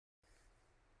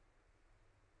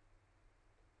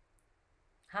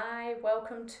Hi,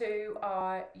 welcome to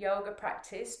our yoga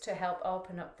practice to help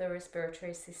open up the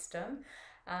respiratory system.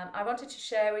 I wanted to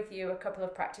share with you a couple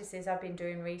of practices I've been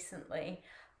doing recently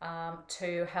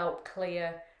to help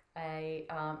clear a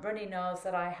runny nose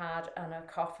that I had and a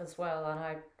cough as well. And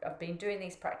I've been doing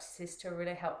these practices to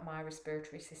really help my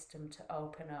respiratory system to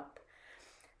open up.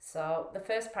 So the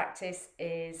first practice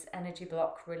is Energy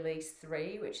Block Release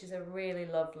 3, which is a really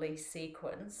lovely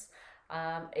sequence.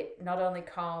 It not only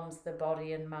calms the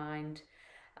body and mind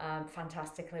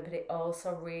fantastically, but it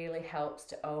also really helps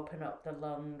to open up the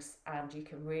lungs, and you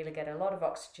can really get a lot of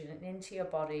oxygen into your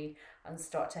body and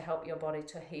start to help your body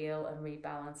to heal and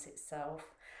rebalance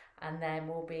itself. And then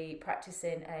we'll be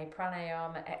practicing a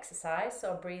pranayama exercise,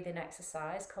 so a breathing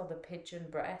exercise called the Pigeon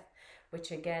Breath,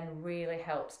 which again really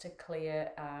helps to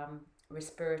clear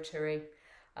respiratory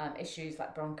issues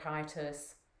like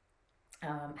bronchitis,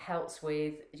 helps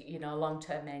with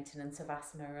long-term maintenance of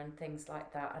asthma and things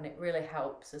like that, and it really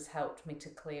has helped me to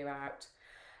clear out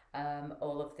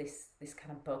all of this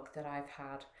kind of bug that I've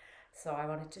had. So I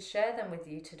wanted to share them with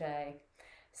you today.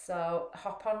 So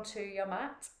hop onto your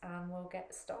mat and we'll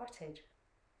get started.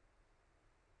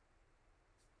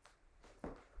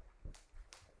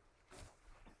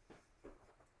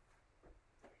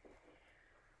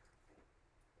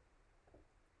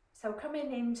 So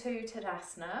coming into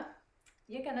Tadasana,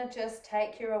 you're going to just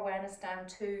take your awareness down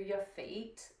to your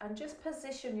feet and just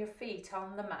position your feet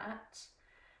on the mat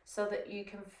so that you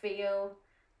can feel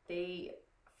the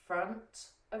front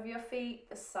of your feet,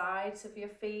 the sides of your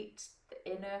feet, the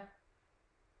inner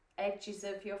edges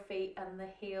of your feet and the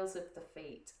heels of the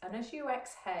feet. And as you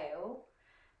exhale,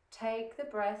 take the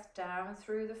breath down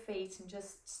through the feet and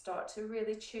just start to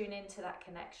really tune into that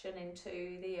connection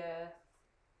into the earth.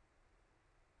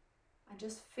 And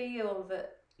just feel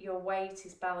that your weight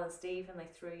is balanced evenly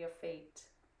through your feet.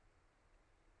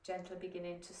 Gently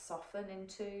beginning to soften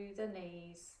into the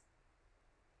knees.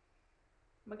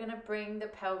 We're going to bring the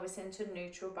pelvis into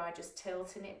neutral by just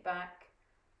tilting it back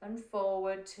and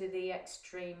forward to the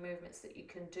extreme movements that you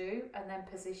can do, and then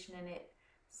positioning it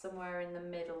somewhere in the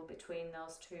middle between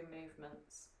those two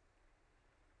movements.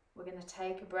 We're going to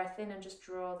take a breath in and just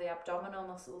draw the abdominal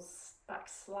muscles back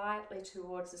slightly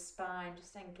towards the spine,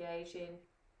 just engaging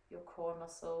your core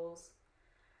muscles.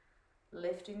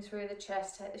 Lifting through the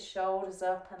chest, take the shoulders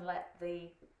up and let the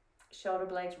shoulder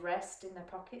blades rest in their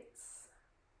pockets,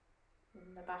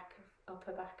 in the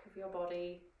upper back of your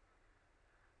body.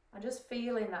 And just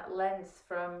feeling that length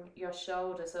from your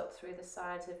shoulders up through the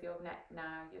sides of your neck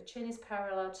now. Your chin is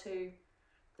parallel to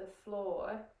the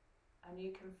floor, and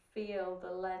you can feel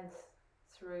the length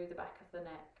through the back of the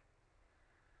neck.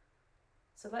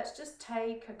 So let's just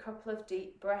take a couple of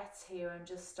deep breaths here and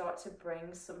just start to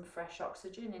bring some fresh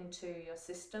oxygen into your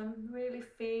system. Really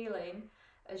feeling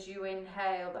as you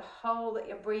inhale the whole that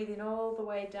you're breathing all the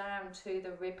way down to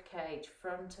the rib cage,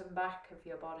 front and back of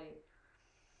your body.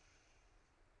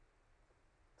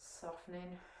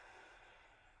 Softening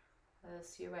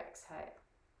as you exhale.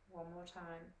 One more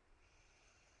time.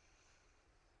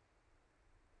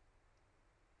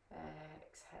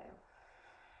 Exhale.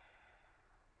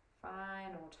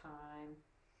 Final time.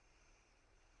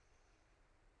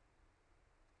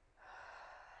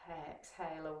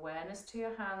 Exhale, awareness to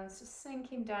your hands, just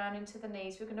sinking down into the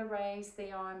knees. We're going to raise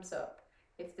the arms up.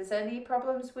 If there's any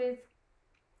problems with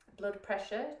blood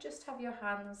pressure, just have your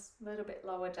hands a little bit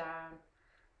lower down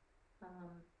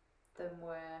than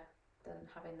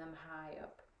having them high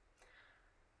up.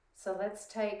 So let's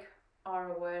take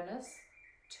our awareness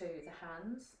to the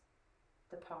hands,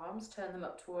 the palms, turn them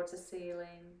up towards the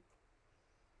ceiling.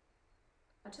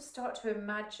 And just start to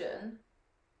imagine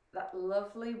that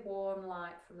lovely warm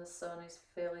light from the sun is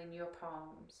filling your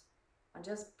palms, and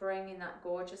just bringing that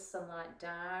gorgeous sunlight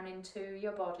down into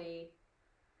your body.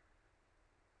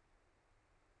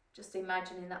 Just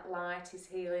imagining that light is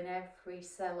healing every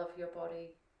cell of your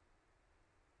body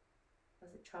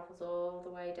as it travels all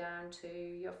the way down to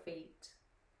your feet.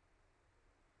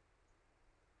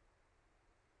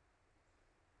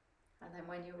 And then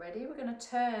when you're ready, we're going to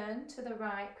turn to the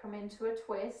right, come into a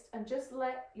twist, and just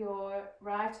let your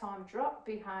right arm drop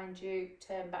behind you,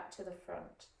 turn back to the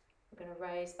front. We're going to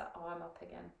raise that arm up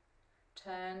again.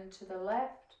 Turn to the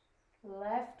left,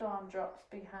 left arm drops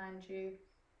behind you,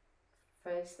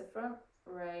 face the front,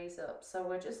 raise up. So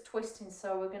we're just twisting,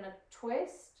 so we're going to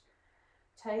twist,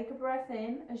 take a breath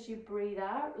in. As you breathe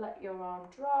out, let your arm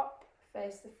drop,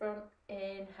 face the front,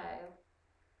 inhale,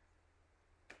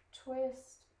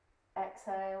 twist.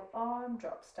 Exhale, arm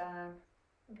drops down.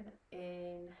 I'm going to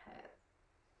inhale,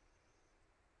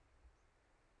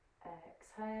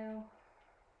 exhale,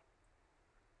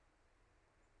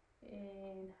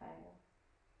 inhale,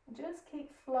 Just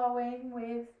keep flowing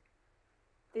with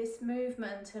this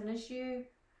movement, and as you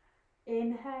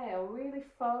inhale, really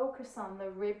focus on the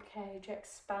rib cage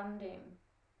expanding,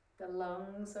 the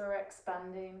lungs are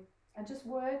expanding, and just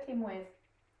working with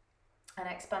an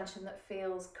expansion that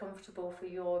feels comfortable for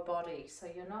your body. So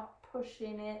you're not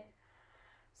pushing it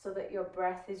so that your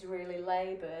breath is really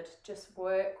laboured. Just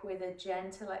work with a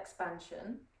gentle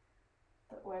expansion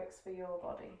that works for your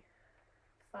body.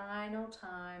 Final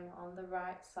time on the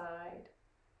right side.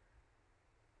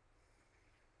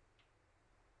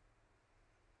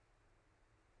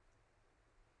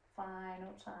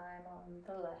 Final time on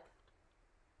the left.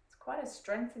 It's quite a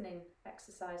strengthening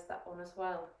exercise, that one as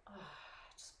well.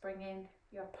 Just bring in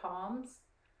your palms.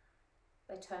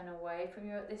 They turn away from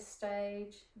you at this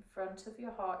stage, in front of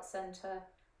your heart center.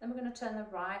 Then we're going to turn the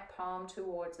right palm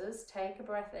towards us. Take a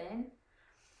breath in.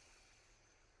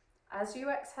 As you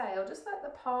exhale, just let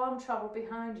the palm travel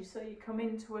behind you so you come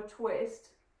into a twist.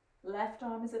 Left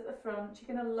arm is at the front.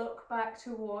 You're going to look back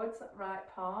towards that right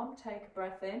palm. Take a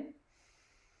breath in.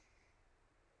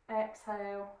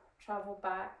 Exhale, travel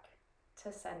back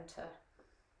to center.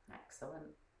 Excellent.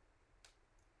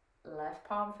 Left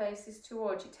palm faces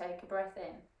towards you. Take a breath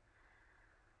in.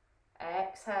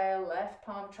 Exhale, left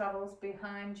palm travels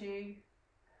behind you.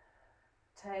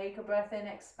 Take a breath in,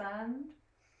 expand.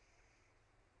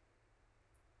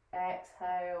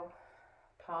 Exhale,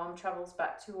 palm travels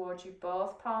back towards you.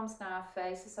 Both palms now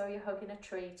face as though you're hugging a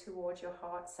tree towards your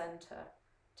heart center.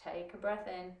 Take a breath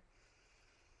in.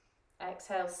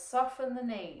 Exhale, soften the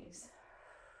knees.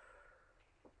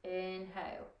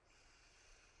 Inhale.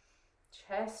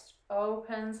 Chest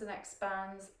opens and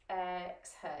expands.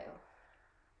 Exhale.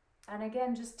 And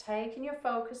again, just taking your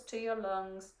focus to your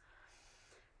lungs,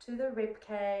 to the rib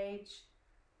cage.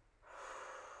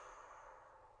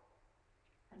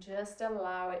 And just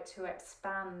allow it to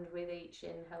expand with each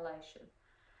inhalation.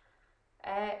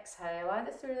 Exhale,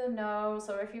 either through the nose,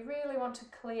 or if you really want to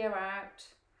clear out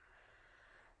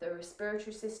the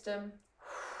respiratory system,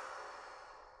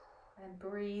 and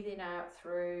breathing out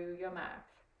through your mouth.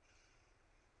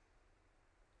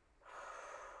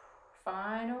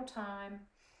 Final time.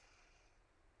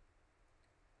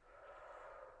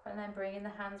 And then bringing the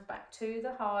hands back to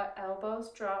the heart,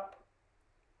 elbows drop.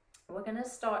 We're going to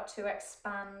start to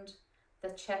expand the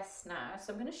chest now.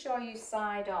 So I'm going to show you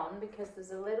side on because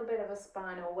there's a little bit of a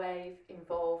spinal wave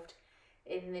involved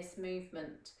in this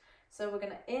movement. So we're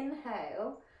going to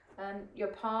inhale and your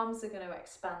palms are going to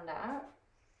expand out.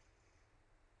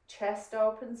 Chest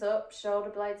opens up, shoulder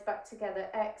blades back together.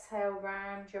 Exhale,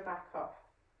 round your back off.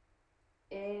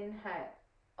 Inhale,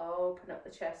 open up the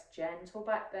chest, gentle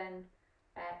back bend.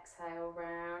 Exhale,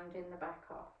 rounding the back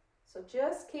off. So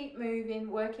just keep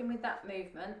moving, working with that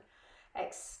movement.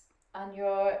 And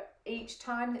each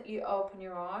time that you open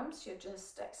your arms, you're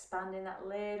just expanding that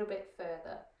little bit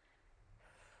further.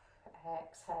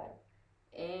 Exhale,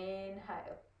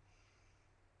 inhale,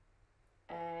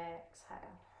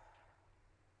 exhale,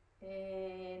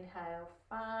 inhale.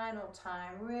 Final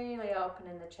time, really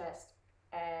opening the chest.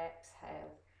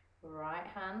 Exhale. Right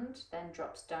hand then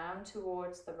drops down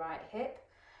towards the right hip.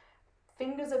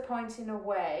 Fingers are pointing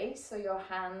away, so your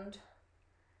hand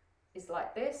is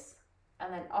like this,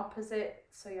 and then opposite,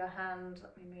 so your hand,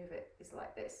 let me move it, is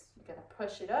like this. You're going to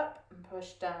push it up and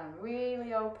push down,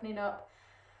 really opening up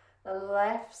the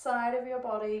left side of your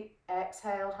body.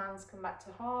 Exhale, hands come back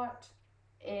to heart.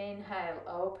 Inhale,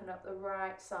 open up the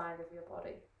right side of your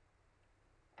body.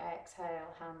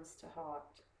 Exhale, hands to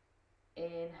heart.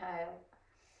 Inhale,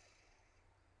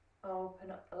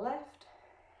 open up the left.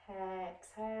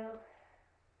 Exhale.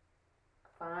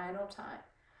 Final time.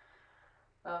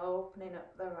 Opening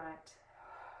up the right.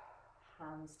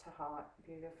 Hands to heart.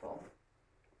 Beautiful.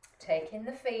 Taking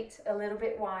the feet a little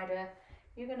bit wider.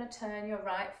 You're going to turn your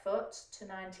right foot to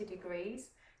 90 degrees.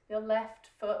 Your left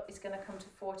foot is going to come to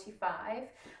 45.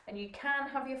 And you can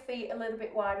have your feet a little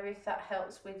bit wider if that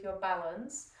helps with your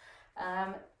balance.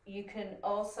 You can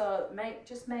also make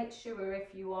sure,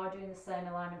 if you are doing the same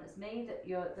alignment as me, that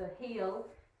the heel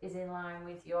is in line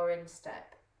with your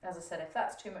instep. As I said, if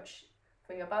that's too much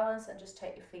for your balance, then just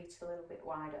take your feet a little bit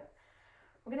wider.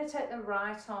 We're going to take the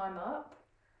right arm up.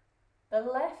 The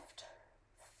left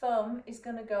thumb is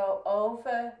going to go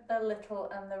over the little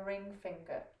and the ring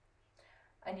finger.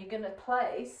 And you're going to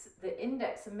place the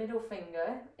index and middle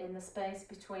finger in the space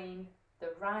between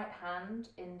the right hand,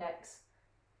 index,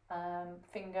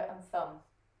 finger and thumb.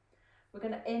 We're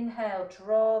going to inhale,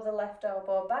 draw the left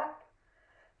elbow back.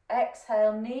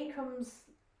 Exhale, knee comes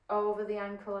over the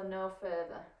ankle and no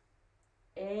further.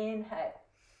 Inhale,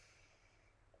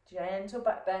 gentle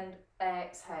back bend.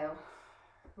 Exhale,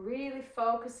 Really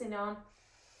focusing on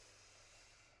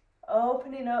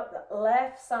opening up that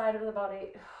left side of the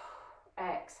body.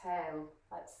 Exhale.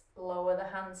 Let's lower the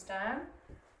hands down.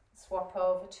 Swap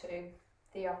over to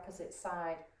the opposite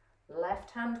side.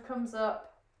 Left hand comes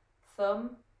up,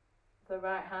 thumb, the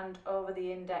right hand over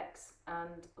the index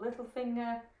and little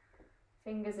finger,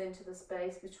 fingers into the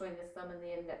space between the thumb and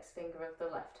the index finger of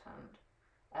the left hand.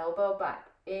 Elbow back,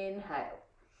 inhale.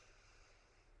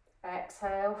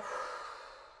 Exhale.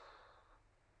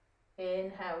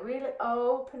 Inhale, really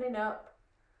opening up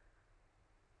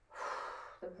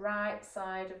the right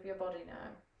side of your body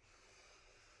now.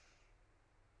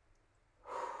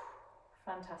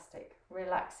 Fantastic.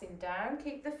 Relaxing down,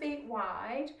 keep the feet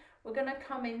wide. We're going to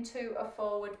come into a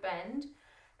forward bend.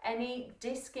 Any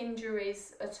disc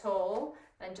injuries at all,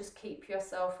 then just keep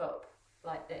yourself up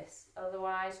like this.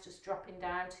 Otherwise, just dropping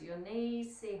down to your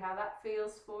knees. See how that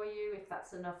feels for you. If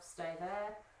that's enough, stay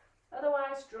there.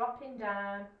 Otherwise, dropping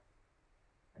down,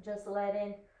 just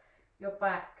letting your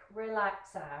back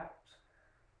relax out.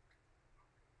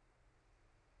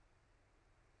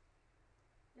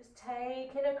 Just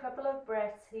taking a couple of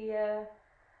breaths here.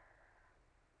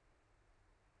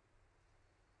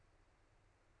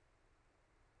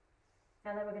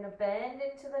 And then we're going to bend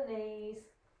into the knees.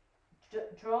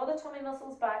 Draw the tummy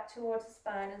muscles back towards the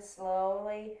spine and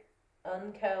slowly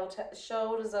uncurl, take the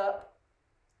shoulders up,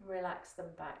 relax them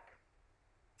back.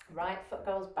 Right foot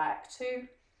goes back to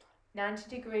 90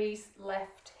 degrees,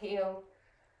 left heel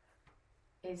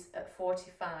is at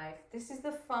 45. This is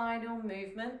the final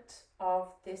movement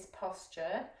of this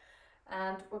posture,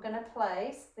 and we're going to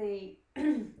place the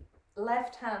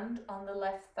left hand on the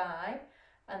left thigh,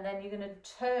 and then you're going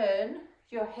to turn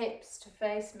your hips to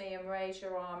face me and raise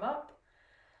your arm up.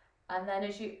 And then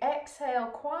as you exhale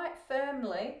quite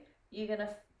firmly, you're going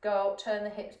to turn the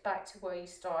hips back to where you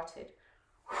started.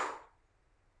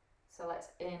 So let's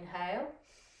inhale.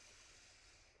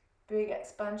 Big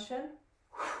expansion.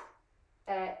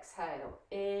 Exhale.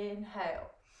 Inhale.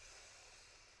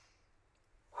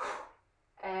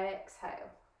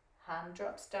 Exhale. Hand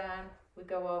drops down. We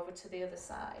go over to the other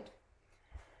side.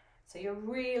 So you're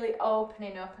really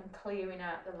opening up and clearing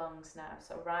out the lungs now.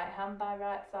 So right hand by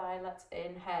right thigh, let's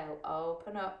inhale,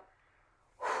 open up.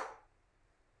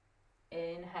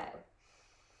 Inhale.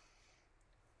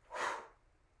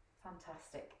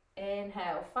 Fantastic.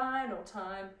 Inhale, final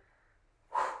time.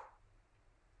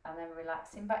 And then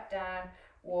relaxing back down,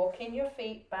 walking your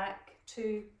feet back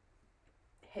to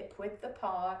hip width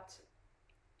apart.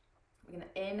 We're going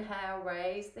to inhale,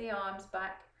 raise the arms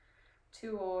back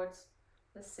towards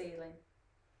the ceiling,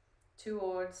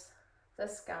 towards the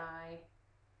sky,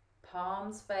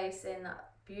 palms facing that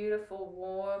beautiful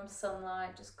warm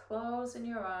sunlight, just closing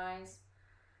your eyes.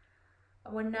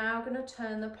 And we're now going to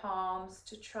turn the palms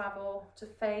to travel, to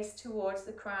face towards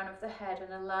the crown of the head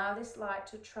and allow this light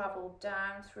to travel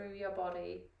down through your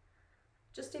body.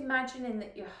 Just imagining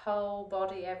that your whole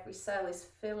body, every cell is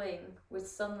filling with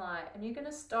sunlight, and you're going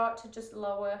to start to just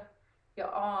lower your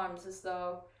arms as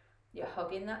though you're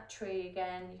hugging that tree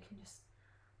again. You can just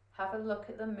have a look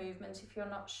at the movement if you're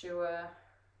not sure.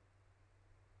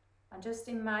 And just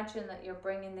imagine that you're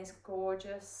bringing this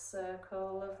gorgeous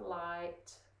circle of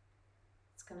light.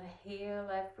 It's going to heal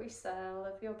every cell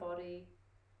of your body.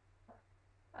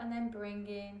 And then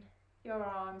bringing your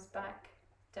arms back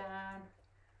down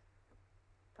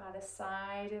by the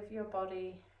side of your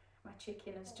body. My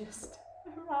chicken has just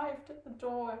arrived at the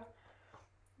door.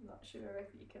 I'm not sure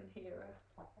if you can hear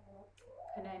her.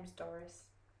 Her name's Doris.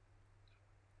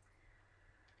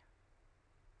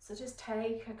 So just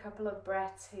take a couple of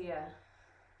breaths here.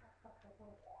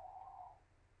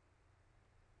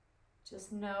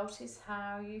 Just notice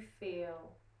how you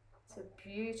feel. It's a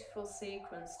beautiful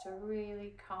sequence to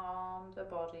really calm the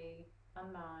body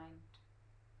and mind.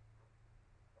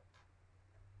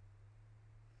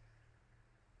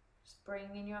 Just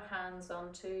bringing your hands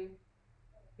onto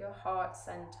your heart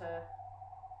center.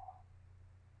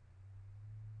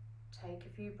 Take a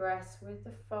few breaths with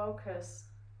the focus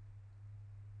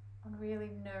on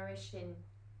really nourishing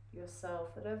yourself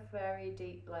at a very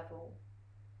deep level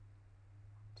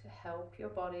to help your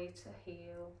body to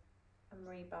heal and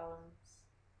rebalance.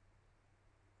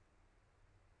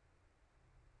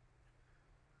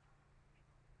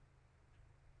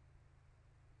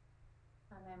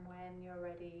 And then when you're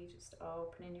ready, just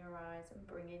opening your eyes and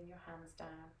bringing your hands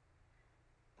down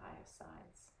by your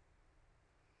sides.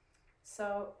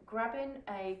 So grabbing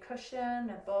a cushion,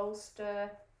 a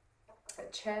bolster,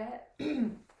 a chair,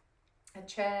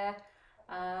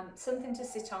 something to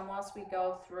sit on whilst we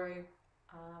go through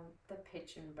the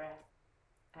pigeon breath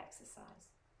exercise.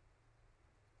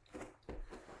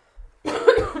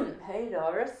 Hey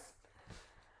Doris.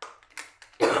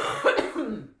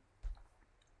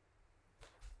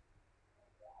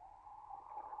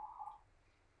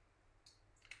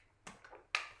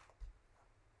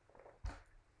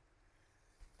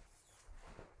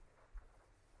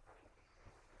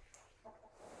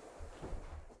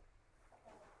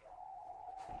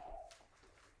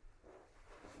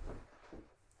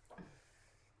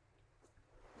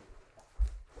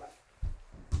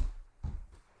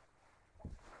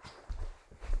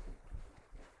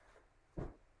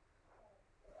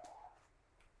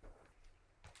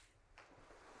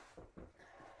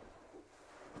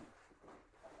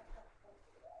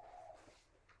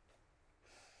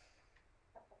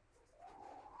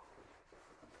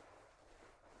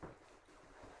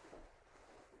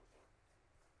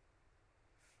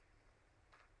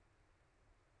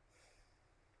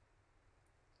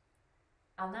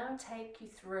 I'll now take you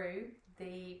through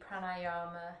the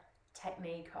pranayama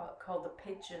technique called the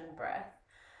Pigeon Breath.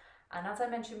 And as I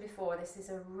mentioned before, this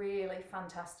is a really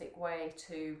fantastic way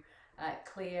to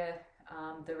clear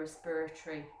the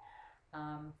respiratory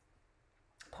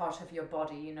part of your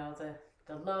body, you know,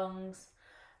 the lungs,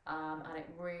 and it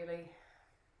really,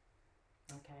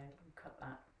 okay, cut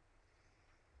that.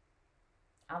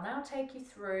 I'll now take you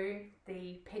through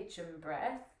the Pigeon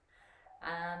Breath.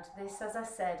 And this, as I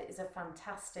said, is a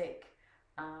fantastic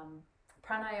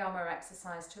pranayama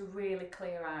exercise to really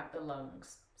clear out the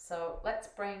lungs. So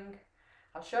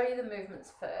I'll show you the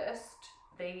movements first.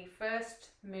 The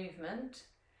first movement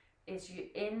is you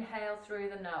inhale through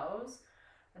the nose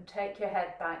and take your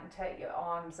head back and take your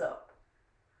arms up.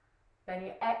 Then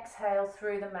you exhale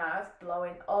through the mouth,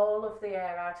 blowing all of the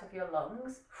air out of your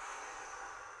lungs.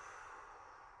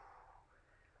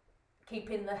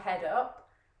 Keeping the head up.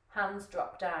 Hands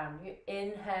drop down. You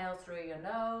inhale through your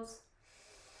nose,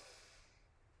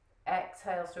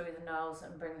 exhale through the nose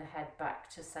and bring the head back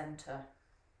to center.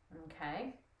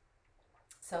 Okay,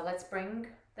 so let's bring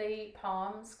the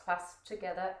palms clasped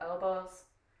together, elbows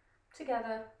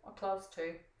together or close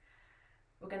to.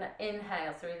 We're going to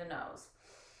inhale through the nose,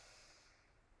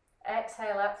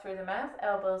 exhale out through the mouth,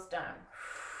 elbows down.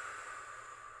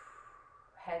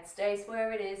 Head stays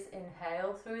where it is.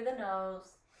 Inhale through the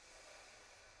nose.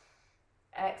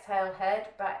 Exhale, head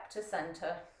back to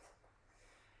center.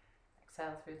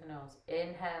 Exhale through the nose.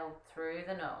 Inhale through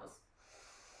the nose.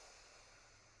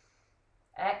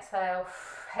 Exhale,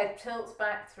 head tilts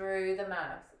back through the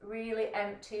mouth. Really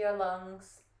empty your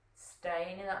lungs.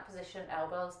 Staying in that position,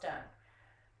 elbows down.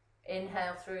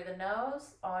 Inhale through the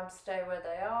nose. Arms stay where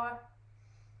they are.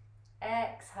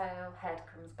 Exhale, head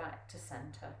comes back to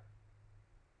center.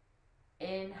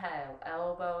 Inhale,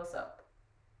 elbows up.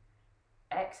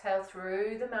 Exhale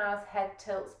through the mouth, head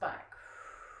tilts back.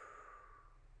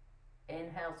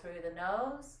 Inhale through the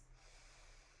nose.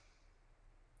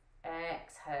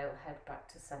 Exhale, head back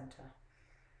to center.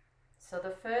 So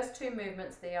the first two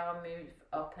movements, the arm move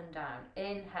up and down.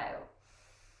 Inhale.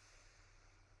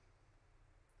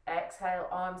 Exhale,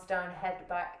 arms down, head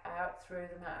back, out through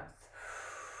the mouth.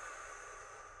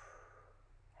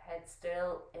 Head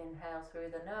still, inhale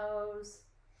through the nose.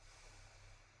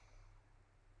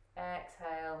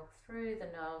 Exhale through the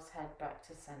nose, head back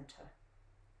to center.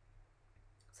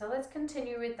 So let's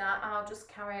continue with that. I'll just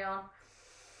carry on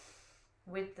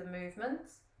with the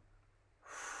movements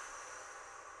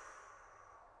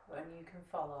and you can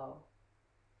follow.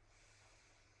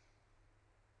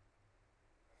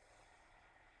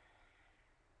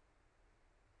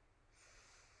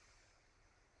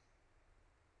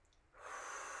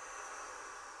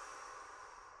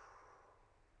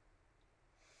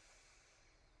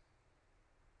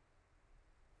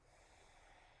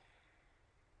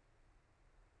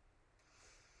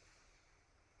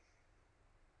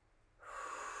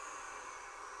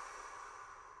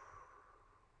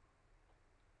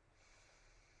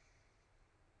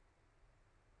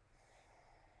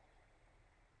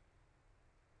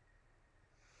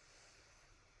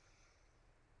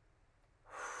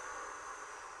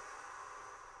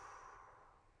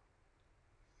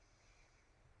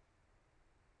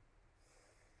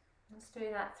 Let's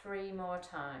do that 3 more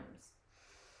times.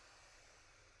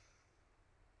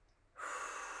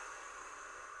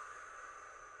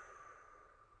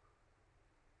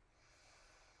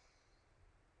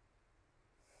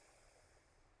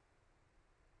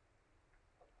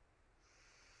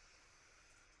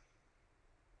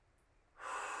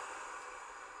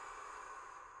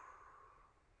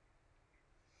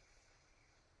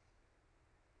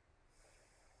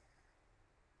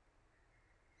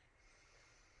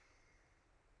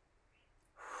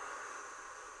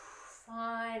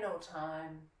 Final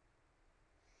time.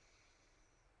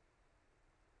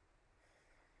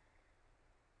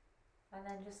 And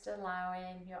then just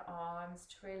allowing your arms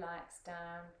to relax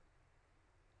down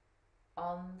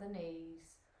on the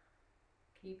knees,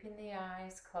 keeping the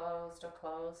eyes closed or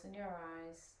closing your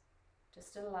eyes.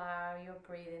 Just allow your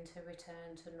breathing to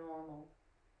return to normal.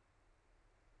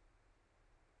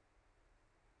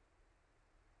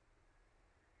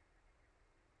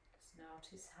 Just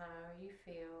notice how you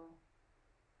feel.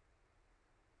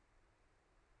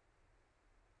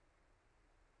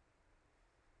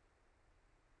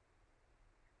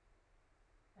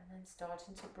 And then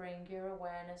starting to bring your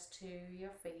awareness to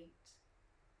your feet.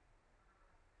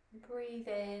 Breathe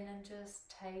in and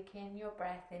just take in your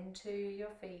breath into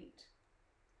your feet,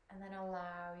 and then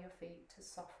allow your feet to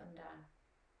soften down.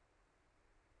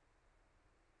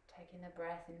 Taking the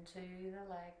breath into the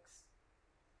legs.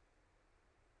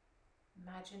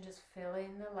 Imagine just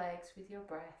filling the legs with your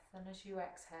breath, and as you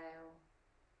exhale,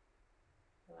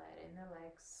 letting the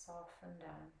legs soften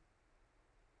down.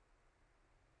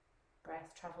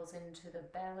 Breath travels into the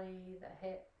belly, the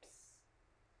hips,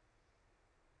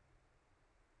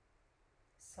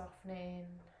 softening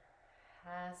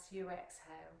as you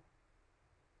exhale.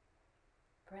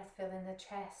 Breath filling the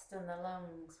chest and the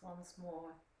lungs once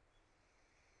more.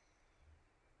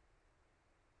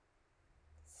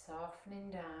 Softening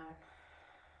down.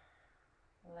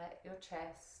 Let your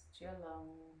chest, your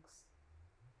lungs,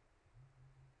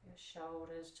 your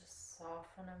shoulders just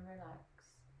soften and relax.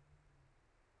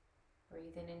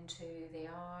 Breathing into the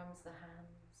arms, the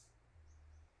hands.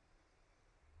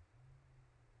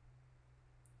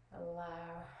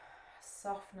 Allow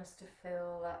softness to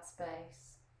fill that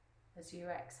space as you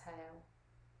exhale.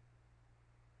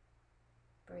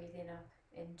 Breathing up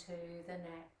into the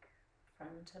neck,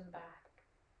 front and back.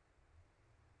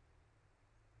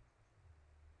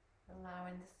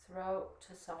 Allowing the throat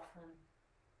to soften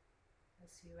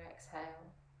as you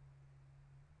exhale.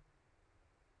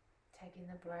 Taking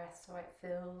the breath so it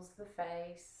fills the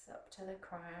face up to the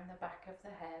crown, the back of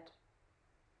the head.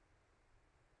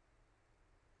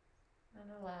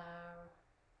 And allow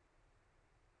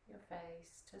your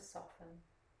face to soften.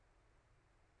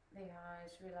 The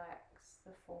eyes relax,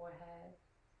 the forehead,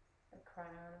 the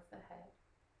crown of the head.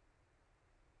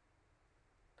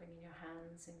 Bringing your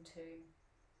hands into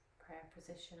prayer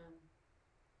position.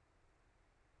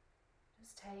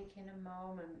 Just taking a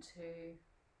moment to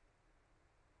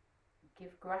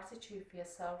give gratitude for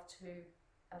yourself, to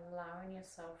allowing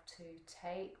yourself to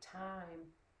take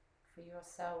time for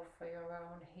yourself, for your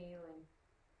own healing.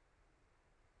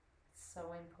 It's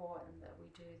so important that we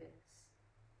do this.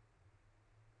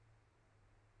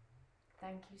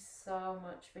 Thank you so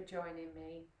much for joining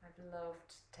me. I've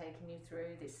loved taking you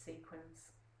through this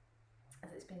sequence,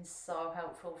 as it's been so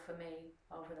helpful for me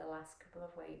over the last couple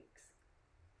of weeks.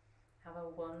 Have a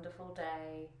wonderful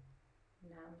day.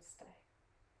 Namaste.